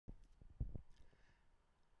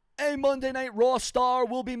A Monday Night Raw star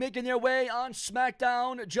will be making their way on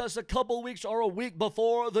SmackDown just a couple weeks or a week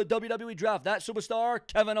before the WWE draft. That superstar,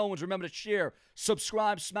 Kevin Owens. Remember to share,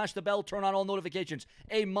 subscribe, smash the bell, turn on all notifications.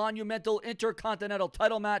 A monumental Intercontinental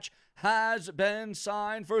title match has been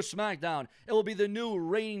signed for SmackDown. It will be the new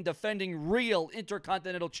reigning, defending, real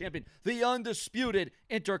Intercontinental Champion, the undisputed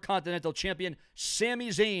Intercontinental Champion, Sami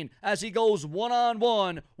Zayn, as he goes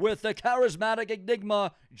one-on-one with the charismatic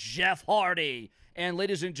enigma, Jeff Hardy. And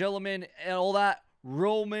ladies and gentlemen, and all that,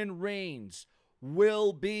 Roman Reigns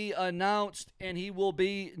will be announced, and he will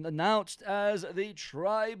be announced as the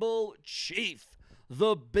Tribal Chief,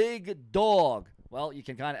 the big dog. Well, you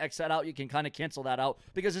can kind of X that out. You can kind of cancel that out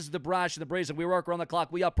because this is the brash and the brazen. We work around the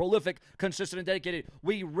clock. We are prolific, consistent, and dedicated.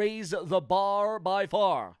 We raise the bar by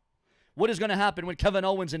far. What is going to happen when Kevin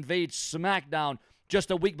Owens invades SmackDown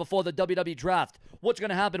just a week before the WWE draft? What's going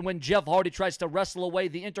to happen when Jeff Hardy tries to wrestle away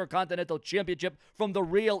the Intercontinental Championship from the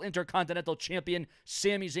real Intercontinental Champion,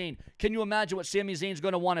 Sami Zayn? Can you imagine what Sami Zayn's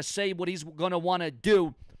going to want to say, what he's going to want to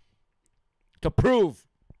do to prove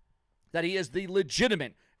that he is the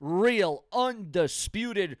legitimate, real,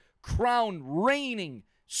 undisputed, crown reigning,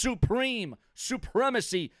 supreme,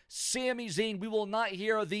 supremacy, Sami Zayn? We will not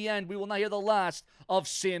hear the end. We will not hear the last of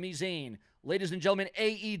Sami Zayn. Ladies and gentlemen,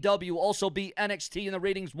 AEW also beat NXT in the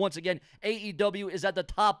ratings once again. AEW is at the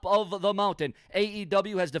top of the mountain.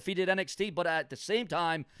 AEW has defeated NXT, but at the same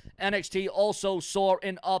time, NXT also saw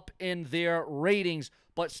an up in their ratings,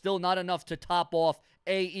 but still not enough to top off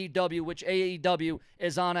AEW, which AEW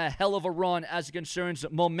is on a hell of a run as it concerns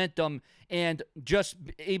momentum and just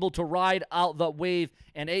able to ride out the wave.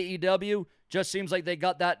 And AEW just seems like they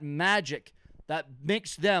got that magic that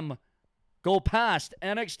makes them go past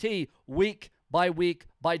NXT week by week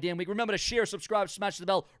by damn week. Remember to share, subscribe, smash the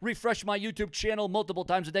bell, refresh my YouTube channel multiple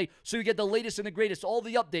times a day so you get the latest and the greatest, all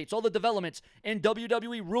the updates, all the developments in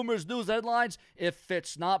WWE rumors, news, headlines. If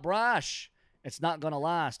it's not brash, it's not going to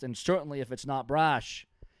last. And certainly if it's not brash,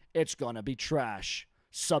 it's going to be trash.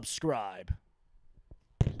 Subscribe.